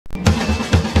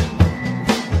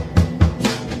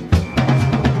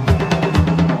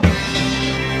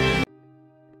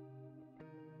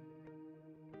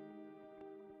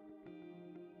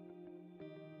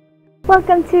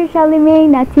Welcome to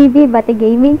shelleymae na TV but a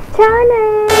gaming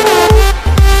channel!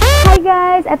 Hi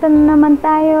guys! Ito na naman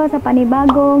tayo sa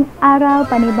panibagong araw,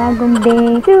 panibagong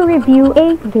day to review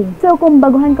a game. So kung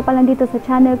baguhan ka pa lang dito sa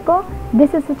channel ko,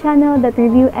 this is a channel that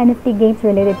review NFT games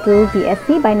related to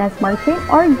BSC, Binance Smart Chain,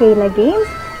 or Gala games,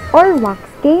 or Wax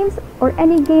games, or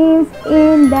any games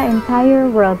in the entire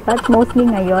world. But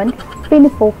mostly ngayon,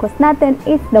 pinifocus natin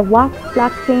is the Wax,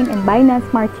 blockchain, and Binance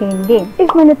Smart Chain game. If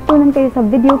manatutunan kayo sa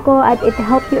video ko at it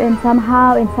helped you in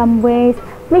somehow, in some ways,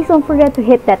 please don't forget to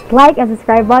hit that like and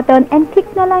subscribe button and click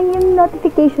na lang yung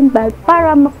notification bell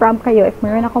para ma-prompt kayo if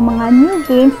mayroon ako mga new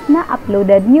games na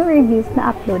uploaded, new reviews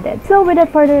na uploaded. So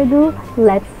without further ado,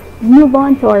 let's move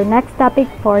on to our next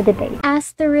topic for the day.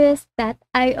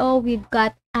 Asterik.io, we've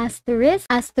got Asterik.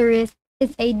 Asterik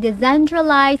is a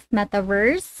decentralized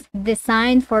metaverse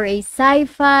designed for a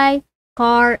sci-fi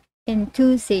car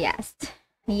enthusiast.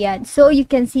 Yeah, so you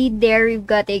can see there we've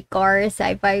got a car,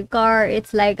 sci-fi car.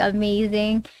 It's like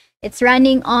amazing. It's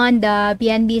running on the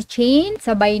BNB chain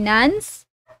sa Binance.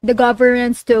 The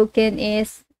governance token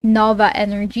is Nova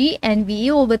Energy, and we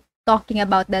will be talking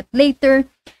about that later.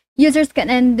 Users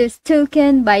can earn this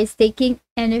token by staking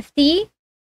NFT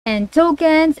and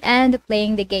tokens and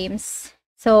playing the games.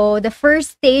 So the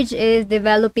first stage is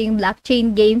developing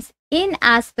blockchain games in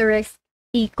Asterik's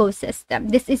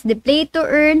ecosystem. This is the play to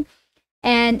earn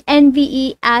and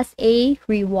NVE as a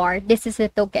reward. This is a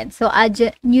token. So a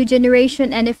new generation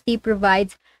NFT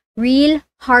provides real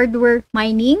hardware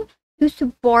mining to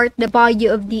support the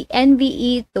value of the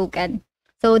NVE token.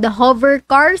 So the hover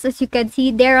cars, as you can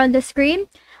see there on the screen,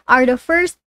 are the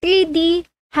first 3D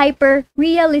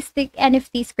hyper-realistic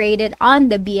NFTs created on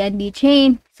the BNB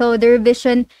chain. So their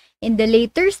vision in the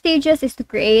later stages is to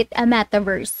create a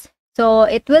metaverse. So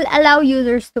it will allow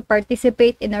users to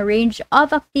participate in a range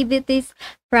of activities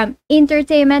from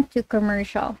entertainment to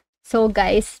commercial. So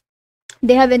guys,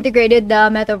 they have integrated the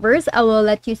metaverse. I will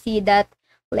let you see that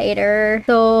later.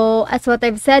 So as what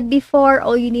I've said before,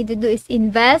 all you need to do is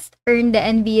invest, earn the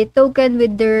NBA token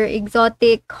with their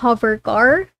exotic hover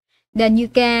car. Then you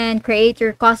can create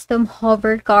your custom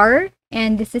hover car,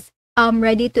 and this is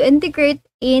ready to integrate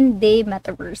in the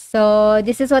metaverse. So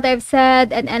this is what I've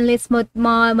said, an endless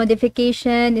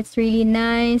modification. It's really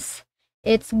nice.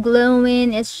 It's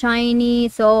glowing, it's shiny.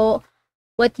 So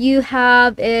what you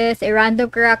have is a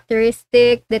random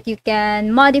characteristic that you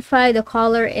can modify the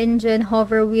color, engine,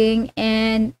 hover wing,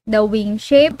 and the wing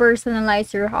shape.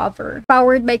 Personalize your hover.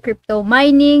 Powered by crypto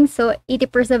mining. So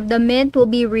 80% of the mint will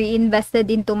be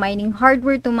reinvested into mining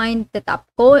hardware to mine the top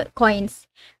coins.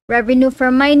 Revenue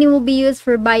from mining will be used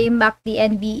for buying back the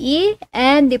NVE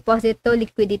and deposit to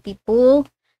liquidity pool.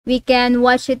 We can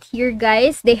watch it here,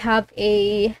 guys. They have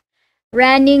a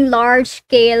running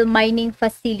large-scale mining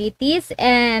facilities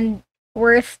and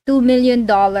worth $2 million.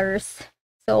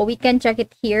 So we can check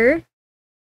it here.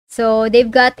 So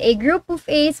they've got a group of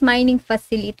A's mining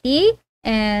facility,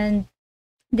 and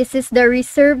this is the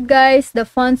reserve, guys, the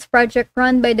funds project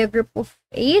run by the group of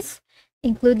A's,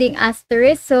 including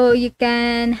Asterik. So you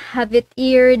can have it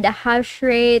here, the hash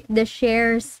rate, the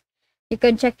shares. You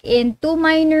can check in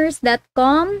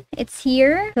 2miners.com. It's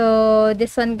here. So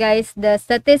this one, guys, the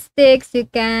statistics, you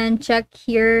can check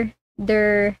here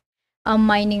their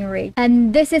mining rate.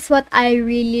 And this is what I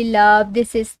really love.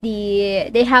 This is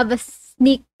they have a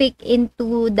sneak peek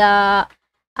into the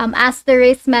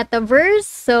Asterik metaverse.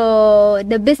 So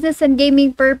the business and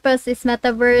gaming purpose is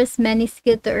metaverse, many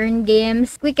skill to earn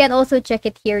games. We can also check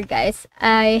it here, guys.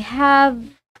 I have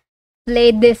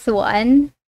played this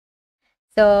one.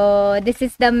 So this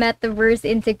is the metaverse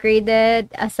integrated,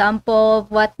 a sample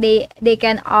of what they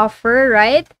can offer,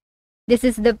 right? This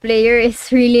is the player.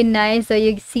 It's really nice. So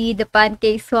you see the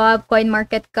pancake swap, coin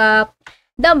market cap,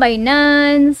 the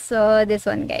Binance. So this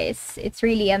one, guys, it's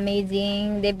really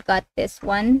amazing. They've got this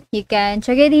one. You can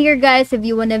check it here, guys. If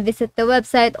you want to visit the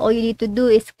website, all you need to do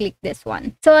is click this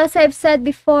one. So as I've said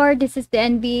before, this is the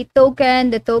NB token.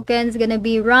 The token is gonna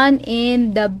be run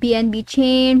in the BNB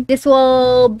chain. This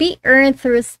will be earned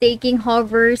through staking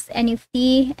hovers,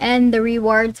 NFT, and the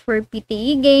rewards for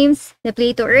PTE games, the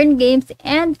play to earn games,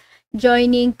 and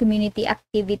joining community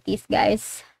activities,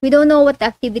 guys. We don't know what the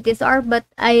activities are, but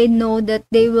I know that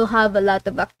they will have a lot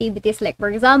of activities, like for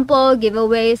example,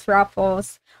 giveaways,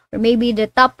 raffles, or maybe the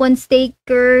top 1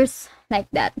 stakers, like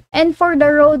that. And for the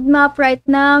roadmap right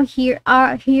now, here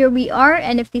we are,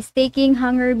 NFT staking,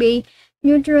 Hunger Bay,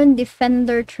 Neutron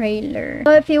Defender trailer.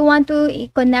 So if you want to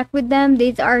connect with them,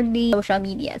 these are the social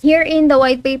medias. Here in the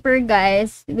white paper,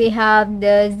 guys, we have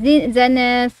the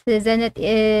Zenith. The Zenith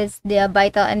is the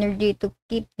vital energy to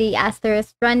keep the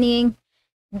Asterik running.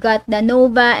 got the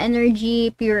Nova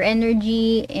Energy, Pure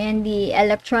Energy, and the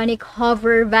electronic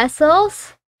hover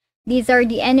vessels. These are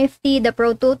the NFT, the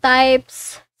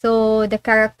prototypes. So the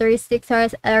characteristics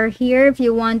are here if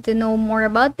you want to know more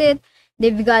about it.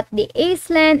 They've got the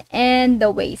Aceland and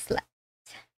the Wasteland.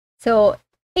 So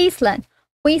Aceland,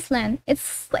 Wasteland,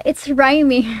 it's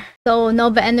rhyming. So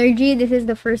Nova Energy, this is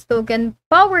the first token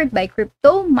powered by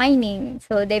crypto mining.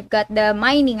 So they've got the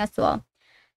mining as well.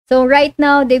 So right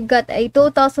now they've got a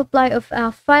total supply of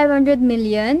 500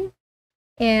 million,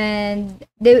 and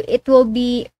it will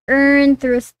be earned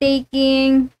through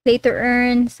staking, play to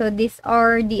earn. So these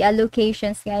are the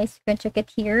allocations, guys. You can check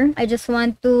it here. I just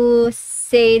want to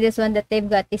say this one that they've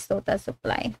got this total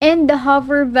supply. And the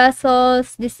hover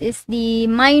vessels, this is the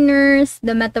miners,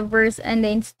 the metaverse, and the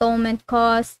installment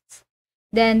costs.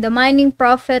 Then the mining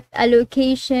profit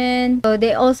allocation. So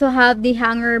they also have the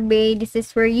hangar bay. This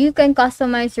is where you can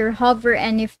customize your hover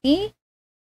NFT.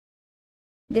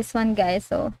 This one, guys.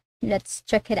 So let's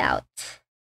check it out.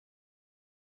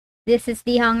 This is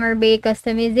the hangar bay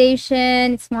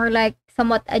customization. It's more like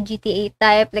somewhat a GTA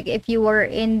type, like if you were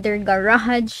in their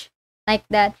garage, like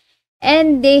that.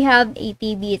 And they have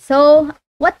ATV. So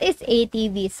what is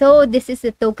ATV? So this is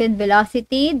the token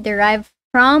velocity derived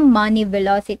from money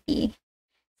velocity.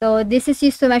 So this is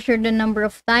used to measure the number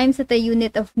of times that a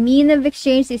unit of mean of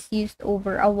exchange is used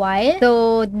over a while.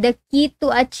 So the key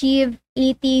to achieve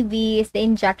ATV is the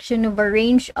injection of a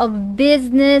range of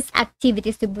business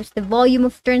activities to boost the volume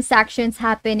of transactions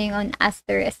happening on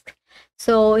Asterik.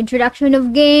 So introduction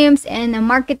of games and a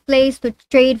marketplace to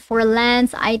trade for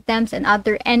lands, items, and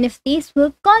other NFTs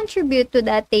will contribute to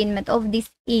the attainment of this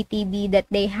ATV that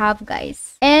they have,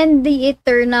 guys. And the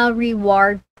eternal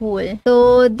reward pool.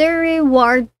 So the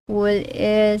reward pool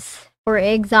is, for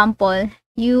example,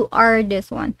 you are this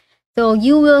one. So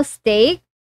you will stake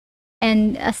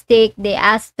and stake the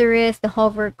asterisk, the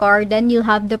hover card, then you'll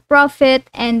have the profit,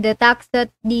 and the tax that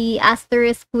the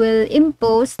asterisk will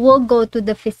impose will go to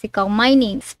the physical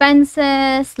mining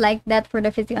expenses, like that for the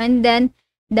physical, and then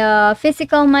the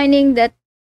physical mining that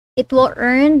it will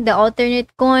earn, the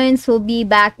alternate coins will be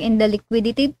back in the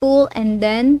liquidity pool, and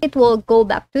then it will go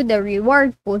back to the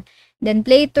reward pool. Then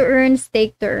play to earn,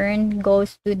 stake to earn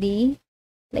goes to the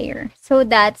player. So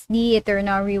that's the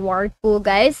eternal reward pool,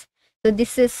 guys. So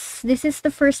this is the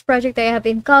first project I have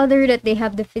encountered that they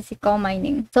have the physical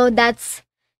mining. So that's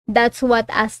what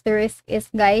Asterik is,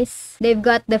 guys. They've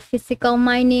got the physical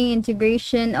mining,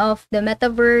 integration of the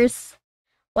metaverse.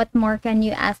 What more can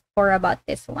you ask for about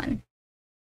this one?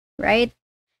 Right?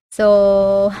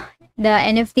 So the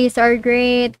NFTs are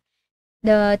great.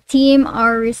 The team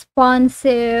are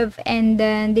responsive, and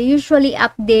then they usually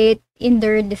update in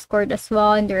their Discord as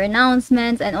well, in their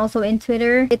announcements, and also in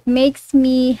Twitter. It makes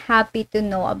me happy to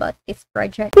know about this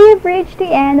project. We've reached the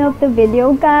end of the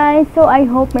video, guys. So I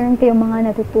hope meron kayong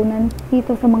mga natutunan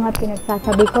dito sa mga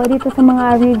pinagsasabi ko, dito sa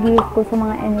mga reviews ko sa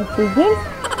mga NFT games,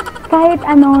 kahit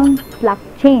anong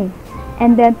blockchain.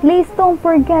 And then please don't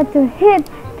forget to hit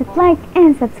the like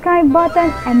and subscribe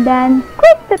button, and then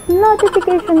click that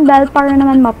notification bell para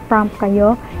naman ma-prompt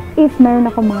kayo if meron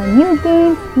ako mga new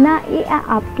games na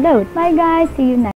i-upload. Bye guys! See you next